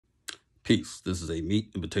Peace. This is a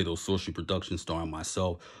meat and potato sorcery production starring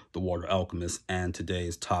myself, the Water Alchemist, and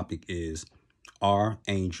today's topic is, are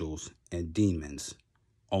angels and demons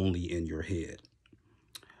only in your head?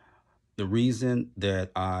 The reason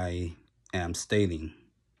that I am stating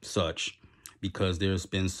such, because there's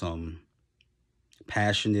been some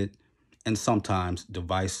passionate and sometimes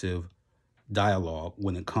divisive dialogue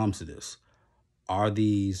when it comes to this. Are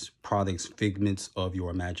these products figments of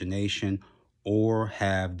your imagination, or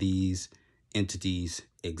have these entities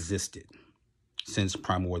existed since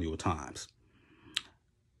primordial times?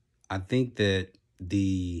 I think that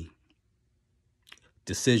the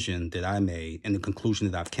decision that I made and the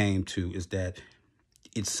conclusion that I've came to is that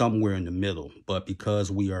it's somewhere in the middle. But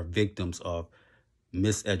because we are victims of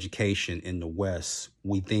miseducation in the West,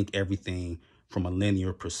 we think everything from a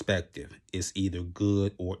linear perspective is either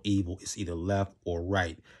good or evil. It's either left or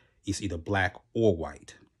right. It's either black or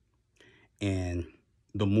white. And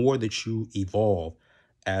the more that you evolve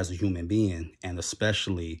as a human being, and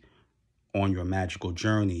especially on your magical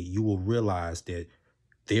journey, you will realize that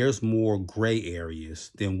there's more gray areas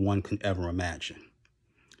than one can ever imagine.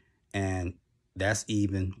 And that's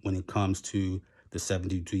even when it comes to the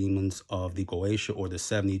 72 demons of the Goetia, or the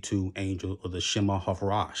 72 angels of the Shema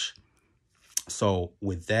Havarash. So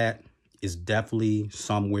with that, it's definitely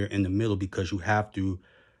somewhere in the middle, because you have to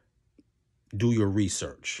do your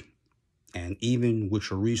research. And even with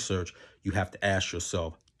your research, you have to ask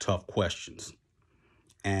yourself tough questions.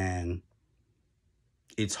 And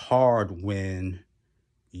it's hard when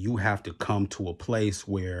you have to come to a place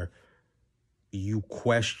where you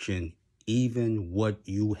question even what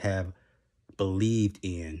you have believed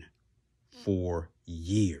in for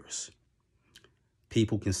years.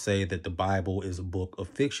 People can say that the Bible is a book of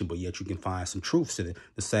fiction, but yet you can find some truths in it.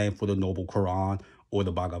 The same for the Noble Quran or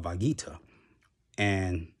the Bhagavad Gita.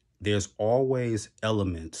 And there's always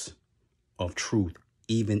elements of truth,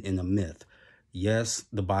 even in a myth. Yes,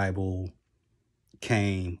 the Bible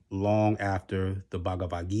came long after the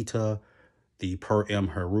Bhagavad Gita, the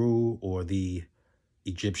Per-Em-Heru, or the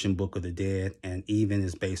Egyptian Book of the Dead, and even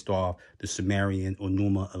is based off the Sumerian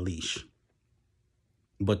Enuma Elish.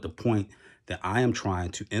 But the point that I am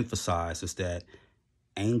trying to emphasize is that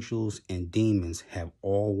angels and demons have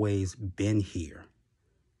always been here.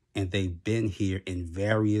 And they've been here in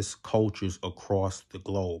various cultures across the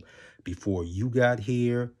globe. Before you got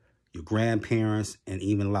here, your grandparents, and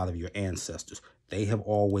even a lot of your ancestors, they have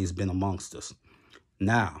always been amongst us.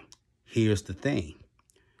 Now, here's the thing.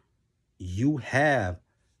 You have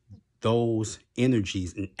those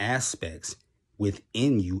energies and aspects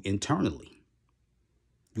within you internally.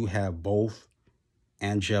 You have both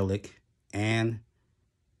angelic and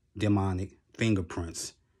demonic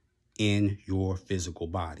fingerprints in your physical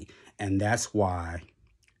body. And that's why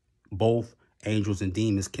both angels and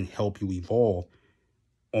demons can help you evolve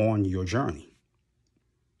on your journey.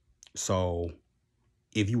 So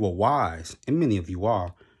if you are wise, and many of you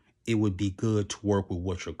are, it would be good to work with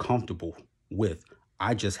what you're comfortable with.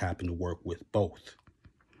 I just happen to work with both.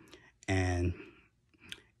 And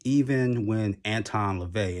even when Anton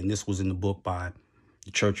LaVey, and this was in the book by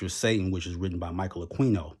The Church of Satan, which is written by Michael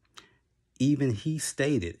Aquino, even he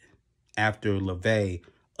stated, after LaVey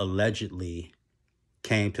allegedly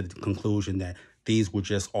came to the conclusion that these were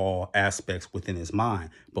just all aspects within his mind.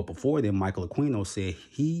 But before then, Michael Aquino said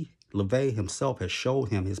LaVey himself had showed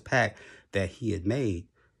him his pact that he had made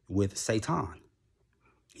with Satan.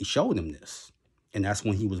 He showed him this. And that's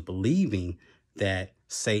when he was believing that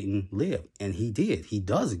Satan lived. And he did. He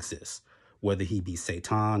does exist. Whether he be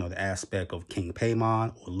Satan, or the aspect of King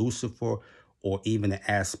Paimon, or Lucifer, or even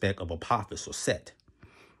the aspect of Apophis or Set.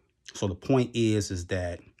 So the point is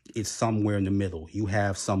that it's somewhere in the middle. You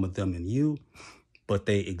have some of them in you, but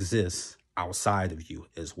they exist outside of you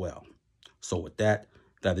as well. So with that,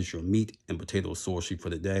 that is your meat and potato sorcery for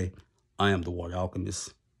the day. I am the Water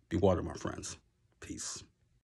Alchemist. Be water, my friends. Peace.